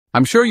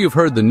I'm sure you've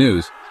heard the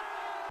news.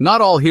 Not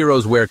all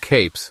heroes wear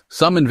capes,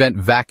 some invent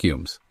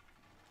vacuums.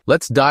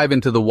 Let's dive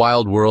into the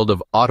wild world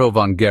of Otto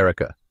von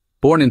Guericke.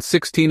 Born in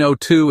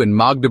 1602 in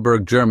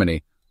Magdeburg,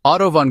 Germany,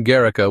 Otto von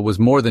Guericke was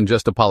more than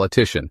just a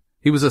politician.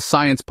 He was a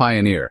science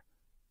pioneer.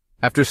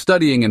 After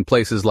studying in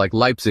places like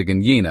Leipzig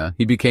and Jena,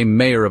 he became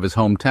mayor of his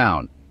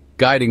hometown,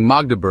 guiding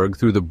Magdeburg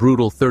through the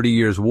brutal 30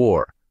 Years'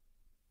 War.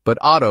 But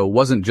Otto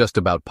wasn't just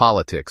about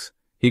politics.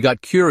 He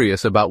got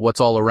curious about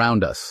what's all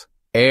around us: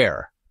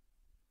 air.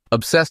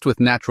 Obsessed with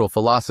natural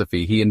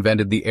philosophy, he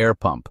invented the air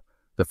pump,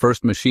 the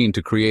first machine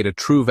to create a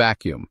true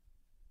vacuum.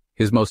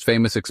 His most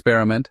famous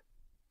experiment?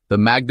 The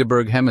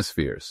Magdeburg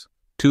hemispheres,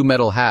 two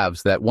metal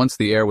halves that, once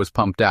the air was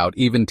pumped out,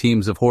 even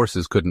teams of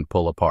horses couldn't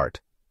pull apart.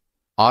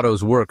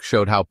 Otto's work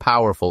showed how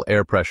powerful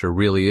air pressure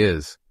really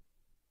is.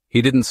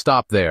 He didn't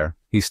stop there.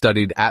 He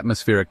studied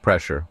atmospheric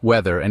pressure,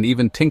 weather, and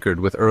even tinkered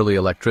with early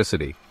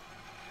electricity.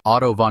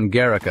 Otto von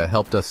Guericke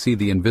helped us see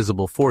the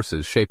invisible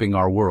forces shaping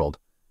our world.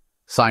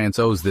 Science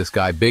owes this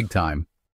guy big time.